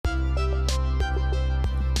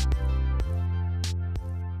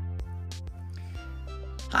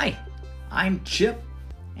Hi, I'm Chip,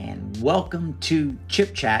 and welcome to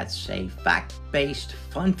Chip Chats, a fact-based,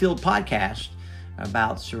 fun-filled podcast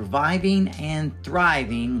about surviving and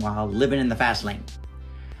thriving while living in the fast lane.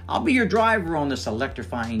 I'll be your driver on this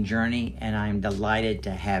electrifying journey, and I'm delighted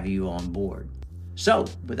to have you on board. So,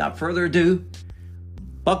 without further ado,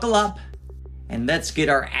 buckle up and let's get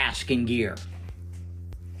our ask in gear.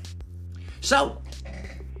 So,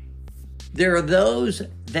 there are those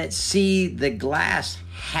that see the glass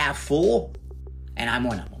half full, and I'm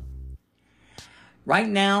one of them. Right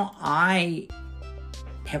now, I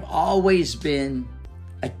have always been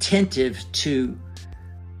attentive to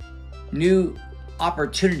new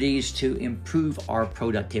opportunities to improve our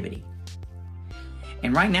productivity.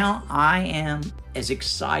 And right now, I am as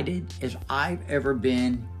excited as I've ever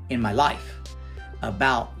been in my life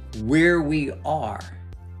about where we are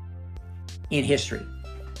in history.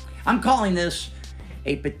 I'm calling this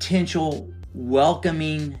a potential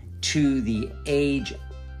welcoming to the age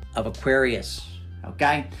of Aquarius,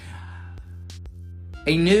 okay?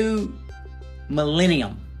 A new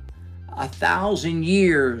millennium, 1,000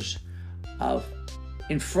 years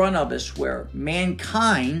in front of us where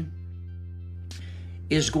mankind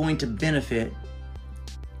is going to benefit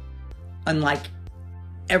unlike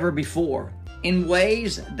ever before in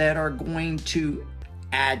ways that are going to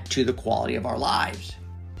add to the quality of our lives,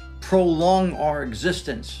 prolong our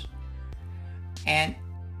existence, and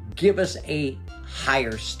give us a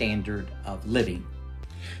higher standard of living.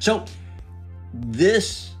 So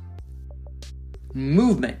this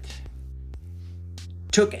movement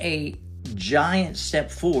took a giant step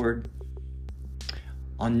forward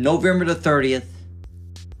on November the 30th,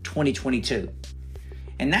 2022.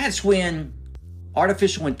 And that's when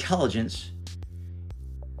artificial intelligence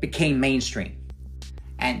became mainstream.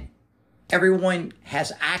 And everyone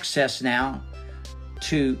has access now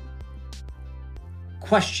to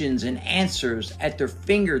questions and answers at their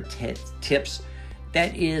fingertips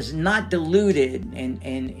that is not diluted and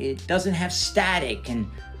it doesn't have static. And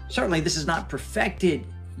certainly this is not perfected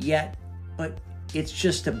yet, but it's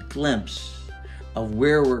just a glimpse of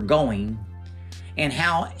where we're going and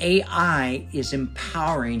how AI is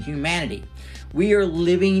empowering humanity. We are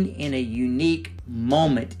living in a unique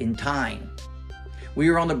moment in time. We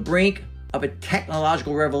are on the brink of a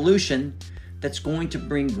technological revolution that's going to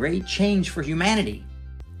bring great change for humanity.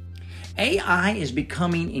 AI is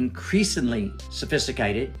becoming increasingly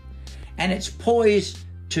sophisticated, and it's poised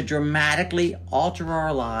to dramatically alter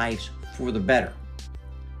our lives for the better.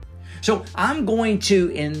 So I'm going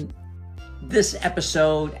to, in this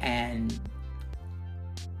episode and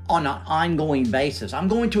on an ongoing basis, I'm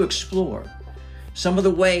going to explore some of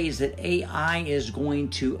the ways that AI is going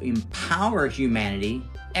to empower humanity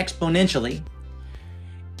exponentially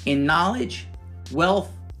in knowledge,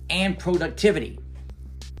 wealth, and productivity.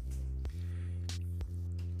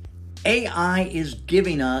 AI is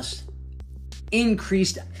giving us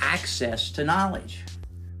increased access to knowledge.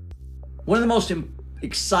 One of the most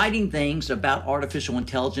exciting things about artificial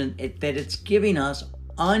intelligence is that it's giving us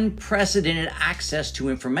unprecedented access to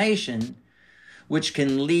information, which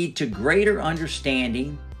can lead to greater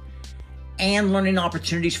understanding and learning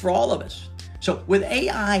opportunities for all of us. So with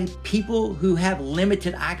AI, people who have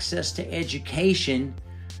limited access to education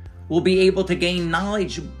will be able to gain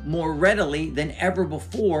knowledge more readily than ever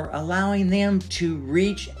before, allowing them to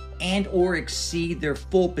reach and or exceed their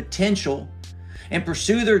full potential and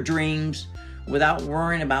pursue their dreams without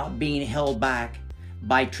worrying about being held back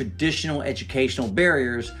by traditional educational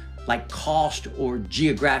barriers like cost or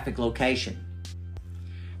geographic location.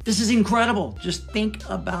 This is incredible. Just think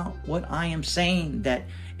about what I am saying, that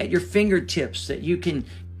at your fingertips, that you can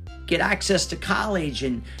get access to college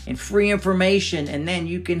and free information, and then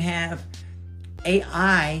you can have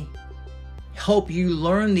AI help you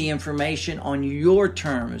learn the information on your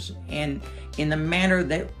terms and in the manner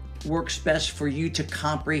that works best for you to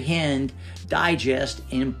comprehend, digest,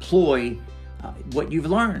 and employ what you've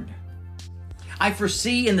learned. I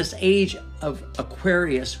foresee in this age of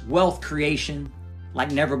Aquarius wealth creation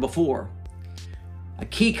like never before. A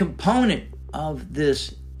key component of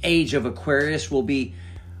this age of Aquarius will be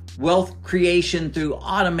wealth creation through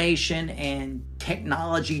automation and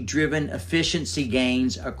technology-driven efficiency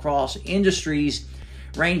gains across industries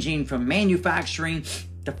ranging from manufacturing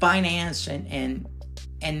to finance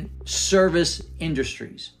and service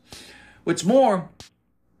industries. What's more,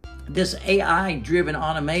 this AI-driven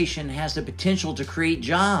automation has the potential to create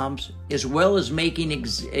jobs as well as making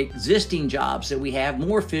existing jobs that we have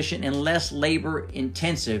more efficient and less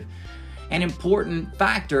labor-intensive. An important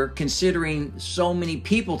factor considering so many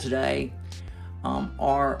people today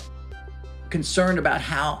are concerned about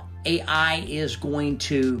how AI is going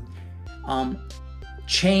to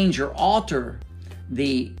change or alter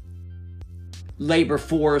the labor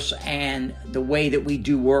force and the way that we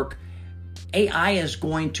do work. AI is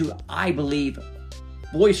going to, I believe,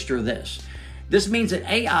 bolster this. This means that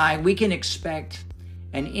AI, we can expect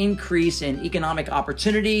an increase in economic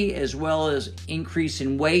opportunity as well as increase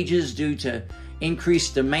in wages due to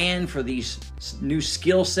increased demand for these new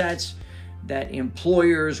skill sets that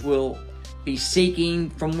employers will be seeking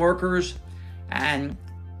from workers, and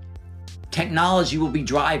technology will be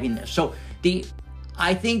driving this. So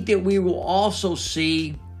I think that we will also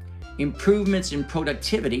see improvements in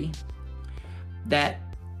productivity that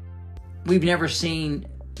we've never seen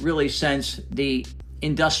really since the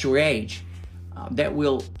industrial age, that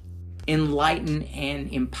will enlighten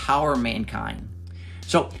and empower mankind.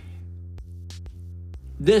 So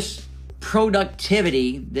this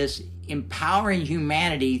productivity, this empowering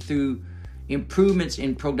humanity through improvements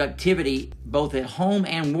in productivity, both at home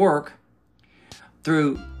and work,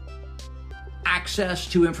 through access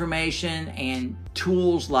to information and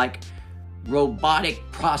tools like robotic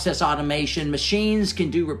process automation. Machines can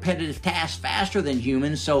do repetitive tasks faster than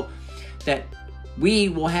humans, so that we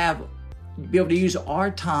will be able to use our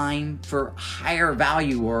time for higher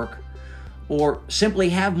value work, or simply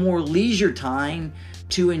have more leisure time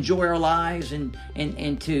to enjoy our lives and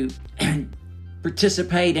to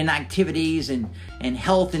participate in activities and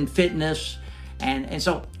health and fitness. And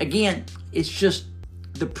so again, it's just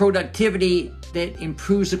the productivity that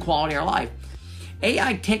improves the quality of our life.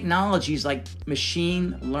 AI technologies like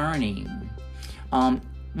machine learning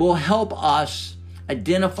will help us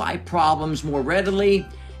identify problems more readily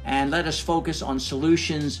and let us focus on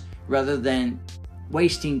solutions rather than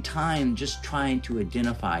wasting time just trying to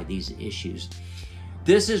identify these issues.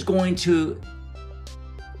 This is going to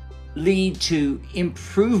lead to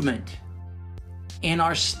improvement in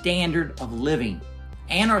our standard of living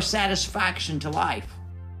and our satisfaction to life.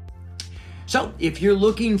 So if you're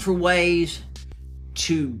looking for ways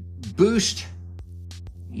to boost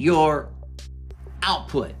your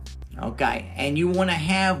output, okay, and you want to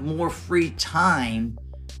have more free time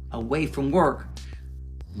away from work,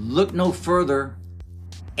 look no further.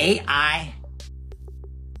 AI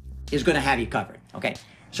is going to have you covered. Okay,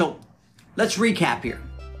 so let's recap here.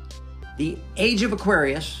 The age of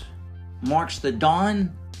Aquarius marks the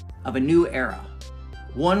dawn of a new era,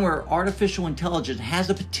 one where artificial intelligence has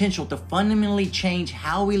the potential to fundamentally change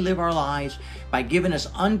how we live our lives by giving us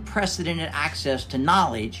unprecedented access to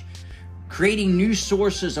knowledge, creating new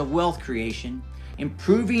sources of wealth creation,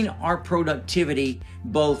 improving our productivity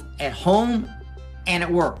both at home and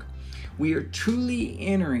at work. We are truly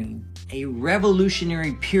entering a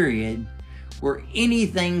revolutionary period where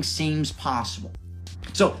anything seems possible.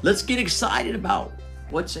 So let's get excited about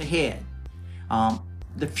what's ahead.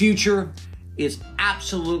 The future is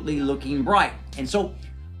absolutely looking bright. And so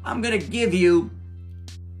I'm going to give you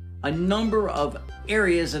a number of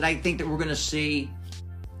areas that I think that we're going to see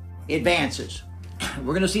advances.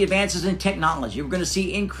 We're going to see advances in technology. We're going to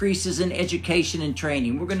see increases in education and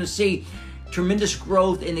training. We're going to see tremendous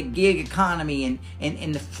growth in the gig economy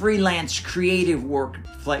and the freelance creative work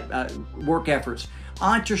efforts.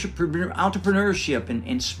 Entrepreneurship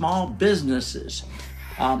and small businesses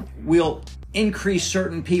will increase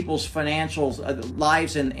certain people's financial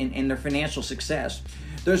lives and their financial success.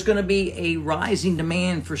 There's going to be a rising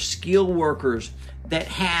demand for skilled workers that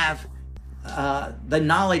have the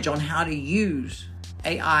knowledge on how to use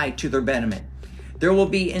AI to their betterment. There will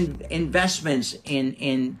be investments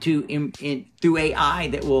through AI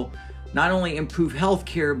that will not only improve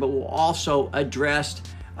healthcare, but will also address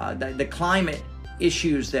the climate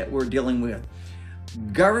issues that we're dealing with.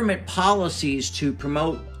 Government policies to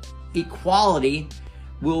promote equality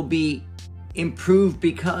will be improved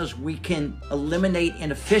because we can eliminate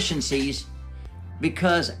inefficiencies,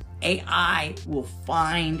 because AI will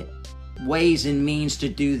find ways and means to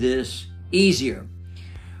do this easier.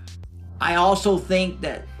 I also think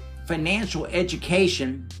that financial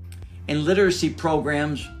education and literacy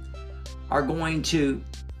programs are going to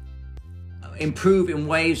improve in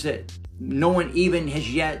ways that no one even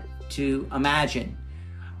has yet to imagine.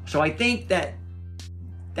 So I think that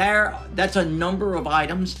that's a number of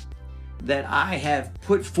items that I have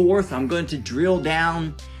put forth. I'm going to drill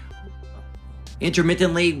down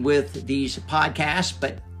intermittently with these podcasts,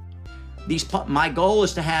 but my goal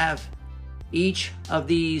is to have each of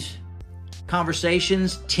these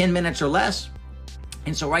conversations 10 minutes or less.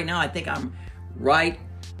 And so right now I think I'm right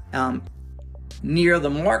near the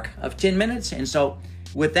mark of 10 minutes. And so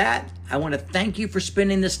with that, I want to thank you for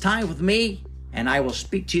spending this time with me, and I will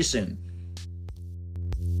speak to you soon.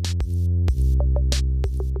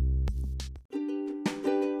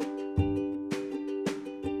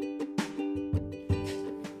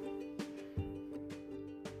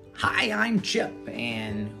 Hi, I'm Chip,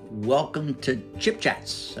 and welcome to Chip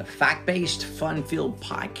Chats, a fact-based, fun-filled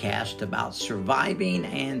podcast about surviving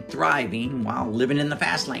and thriving while living in the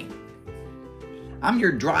fast lane. I'm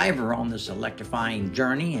your driver on this electrifying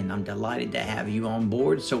journey, and I'm delighted to have you on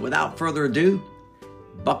board. So without further ado,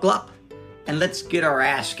 buckle up and let's get our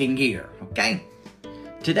ass in gear, okay?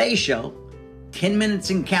 Today's show, 10 minutes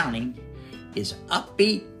and counting, is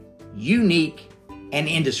upbeat, unique, and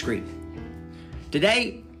indiscreet.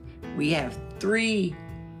 Today, we have 3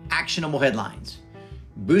 actionable headlines: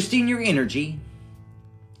 boosting your energy,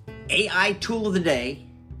 AI tool of the day,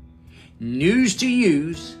 news to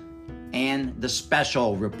use, and the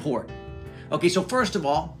special report. Okay, so first of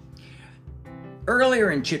all,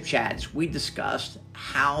 earlier in Chip Chats, we discussed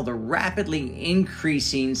how the rapidly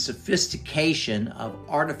increasing sophistication of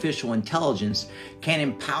artificial intelligence can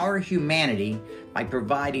empower humanity by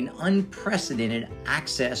providing unprecedented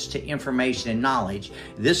access to information and knowledge.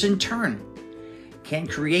 This in turn can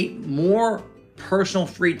create more personal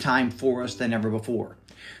free time for us than ever before.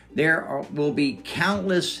 There will be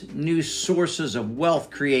countless new sources of wealth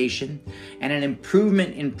creation and an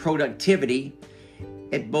improvement in productivity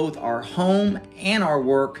at both our home and our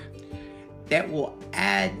work that will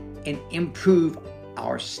add and improve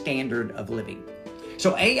our standard of living.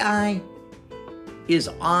 So AI is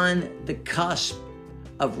on the cusp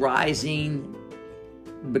of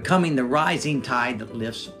becoming the rising tide that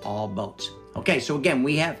lifts all boats. Okay, so again,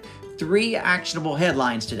 we have 3 actionable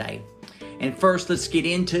headlines today. And first, let's get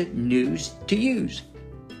into news to use.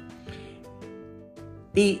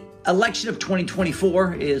 The election of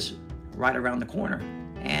 2024 is right around the corner.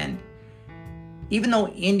 And even though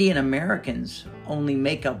Indian Americans only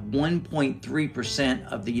make up 1.3%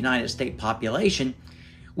 of the United States population,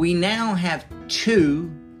 we now have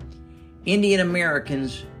 2 Indian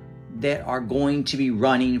Americans that are going to be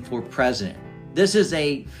running for president. This is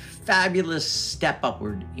a fabulous step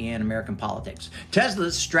upward in American politics.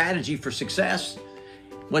 Tesla's strategy for success: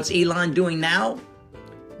 what's Elon doing now?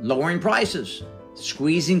 Lowering prices,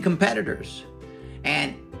 squeezing competitors,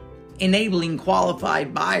 and enabling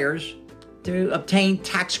qualified buyers to obtain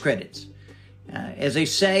tax credits. As they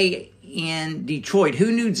say in Detroit,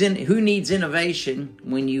 who needs innovation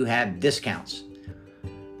when you have discounts?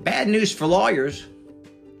 Bad news for lawyers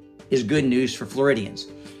is good news for Floridians.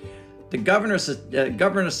 The Governor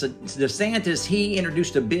DeSantis, he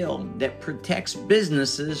introduced a bill that protects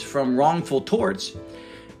businesses from wrongful torts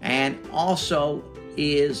and also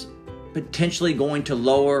is potentially going to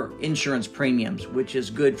lower insurance premiums, which is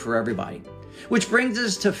good for everybody. Which brings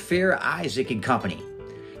us to Fair Isaac and Company.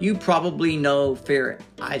 You probably know Fair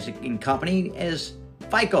Isaac and Company as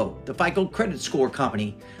FICO, the FICO credit score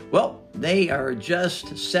company. Well, they are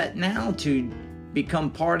just set now to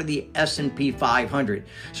become part of the S&P 500.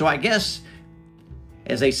 So I guess,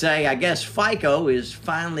 as they say, I guess FICO is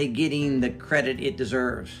finally getting the credit it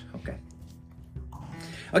deserves.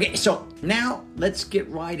 Okay, so now let's get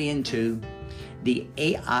right into the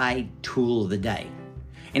AI tool of the day.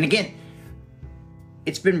 And again,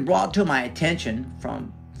 it's been brought to my attention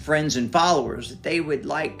from friends and followers that they would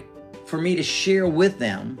like for me to share with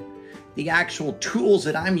them the actual tools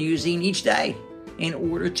that I'm using each day in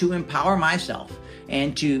order to empower myself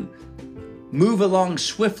and to move along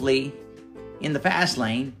swiftly in the fast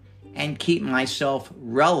lane and keep myself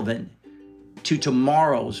relevant to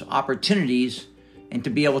tomorrow's opportunities and to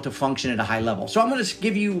be able to function at a high level. So I'm going to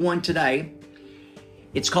give you one today.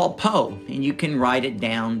 It's called Poe, and you can write it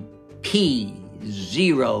down P0E.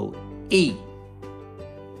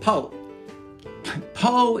 Poe.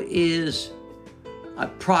 Poe is a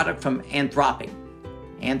product from Anthropic.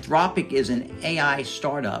 Anthropic is an AI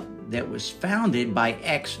startup that was founded by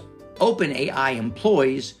ex-OpenAI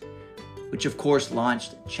employees, which of course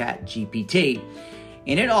launched ChatGPT.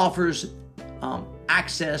 And it offers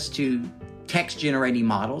access to text-generating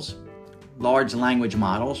models, large language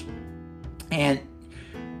models, and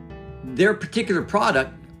their particular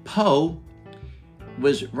product, Poe,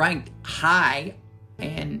 was ranked high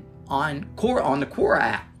and on the Core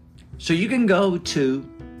app. So you can go to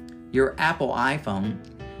your Apple iPhone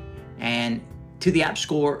and to the App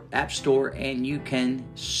Store, and you can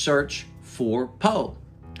search for Poe.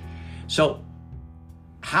 So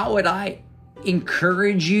how would I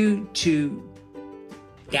encourage you to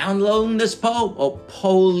download this Poe? Oh,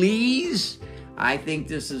 please. I think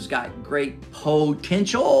this has got great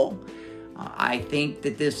potential. I think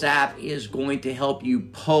that this app is going to help you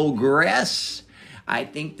progress. I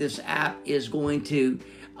think this app is going to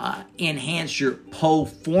enhance your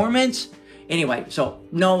performance. Anyway, so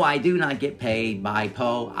no, I do not get paid by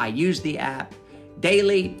Poe. I use the app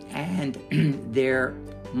daily, and their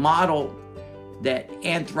model that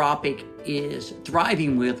Anthropic is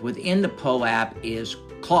thriving with within the Poe app is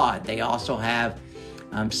Claude. They also have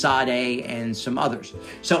Sade and some others.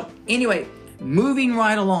 So anyway, moving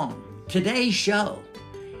right along, today's show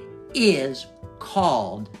is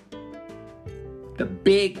called the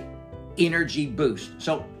Big Energy Boost.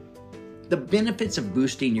 So the benefits of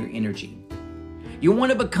boosting your energy. You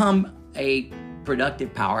want to become a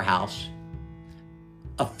productive powerhouse,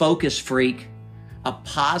 a focus freak, a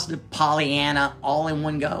positive Pollyanna all in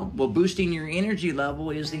one go. Well, boosting your energy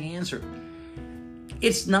level is the answer.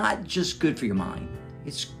 It's not just good for your mind.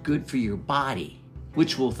 It's good for your body,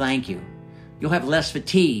 which will thank you. You'll have less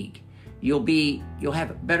fatigue. You'll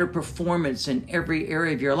have better performance in every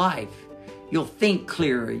area of your life. You'll think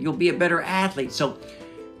clearer. You'll be a better athlete. So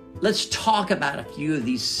let's talk about a few of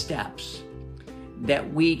these steps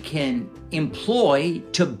that we can employ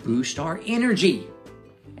to boost our energy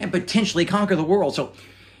and potentially conquer the world. So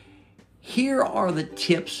here are the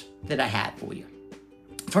tips that I had for you.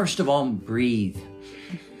 First of all, breathe.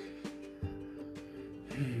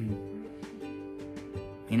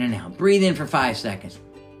 In and out. Breathe in for 5 seconds.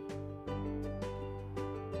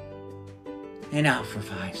 And out for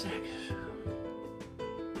 5 seconds.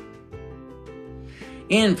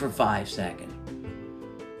 In for 5 seconds.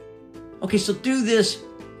 Okay, so do this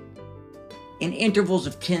in intervals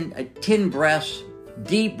of 10 breaths,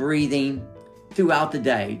 deep breathing throughout the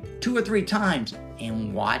day, 2 or 3 times,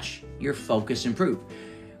 and watch your focus improve.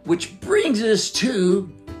 Which brings us to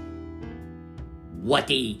what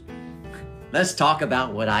to eat. Let's talk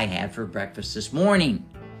about what I had for breakfast this morning.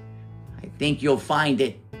 I think you'll find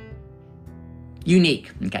it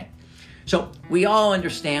unique. Okay, so we all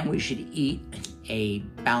understand we should eat a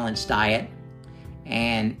balanced diet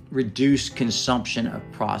and reduce consumption of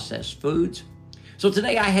processed foods. So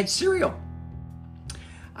today I had cereal.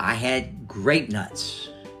 I had grape nuts.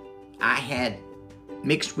 I had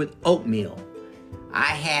mixed with oatmeal. I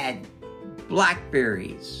had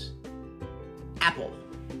blackberries, apple,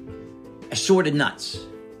 assorted nuts.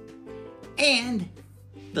 And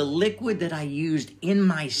the liquid that I used in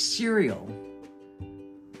my cereal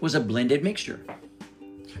was a blended mixture.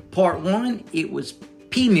 Part 1, it was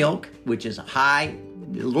pea milk, which is high,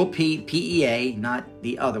 little p, PEA, not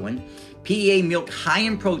the other one. PEA milk high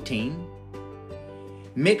in protein,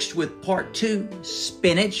 mixed with part 2,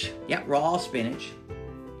 spinach, raw spinach,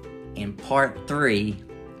 and part 3,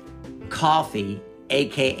 coffee,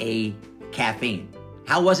 aka caffeine.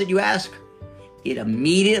 How was it, you ask? It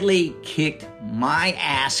immediately kicked my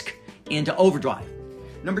ass into overdrive.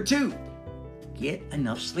 Number 2, get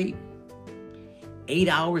enough sleep. 8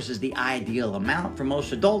 hours is the ideal amount for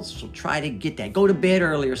most adults, so try to get that. Go to bed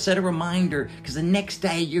early or set a reminder, because the next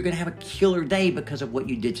day you're going to have a killer day because of what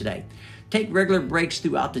you did today. Take regular breaks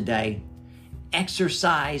throughout the day.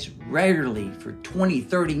 Exercise regularly for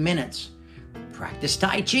 20-30 minutes. Practice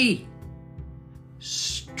Tai Chi.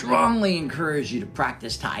 Strongly encourage you to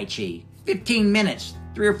practice Tai Chi. 15 minutes,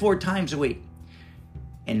 3 or 4 times a week.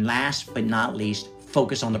 And last but not least,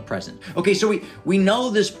 focus on the present. Okay, so we know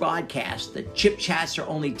this broadcast, the Chip Chats are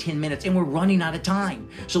only 10 minutes and we're running out of time.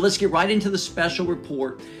 So let's get right into the special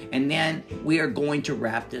report and then we are going to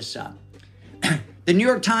wrap this up. The New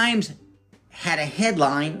York Times had a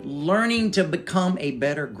headline, learning to become a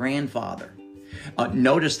better grandfather.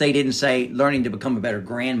 Notice they didn't say learning to become a better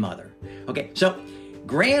grandmother. Okay, so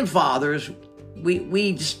grandfathers,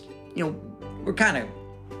 we just, we're kind of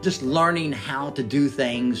just learning how to do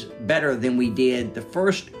things better than we did the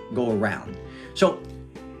first go around. So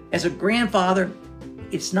as a grandfather,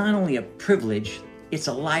 it's not only a privilege, it's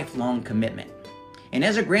a lifelong commitment. And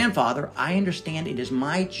as a grandfather, I understand it is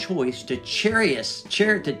my choice to cherish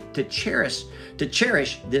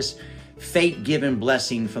this fate-given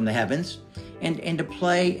blessing from the heavens and to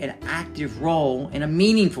play an active role and a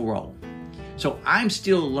meaningful role. So I'm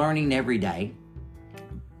still learning every day,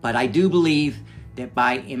 but I do believe that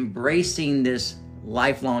by embracing this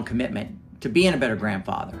lifelong commitment to being a better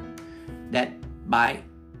grandfather, that by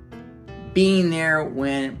being there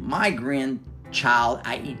when my grandchild,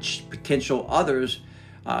 i.e. potential others,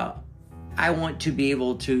 I want to be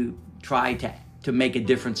able to try to make a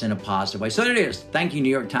difference in a positive way. So there it is. Thank you, New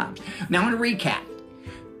York Times. Now I'm going to recap.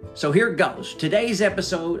 So here it goes. Today's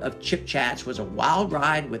episode of Chip Chats was a wild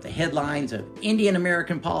ride with the headlines of Indian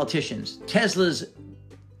American politicians, Tesla's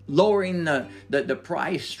lowering the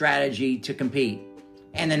price strategy to compete,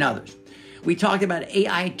 and then others. We talked about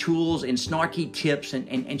AI tools and snarky tips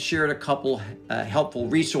and shared a couple helpful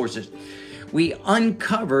resources. We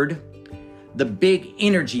uncovered the Big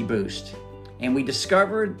Energy Boost, and we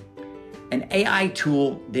discovered an AI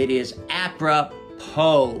tool that is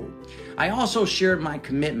apropos. I also shared my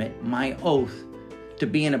commitment, my oath, to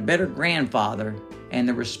being a better grandfather and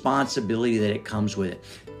the responsibility that it comes with it.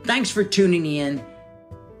 Thanks for tuning in.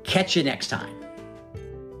 Catch you next time.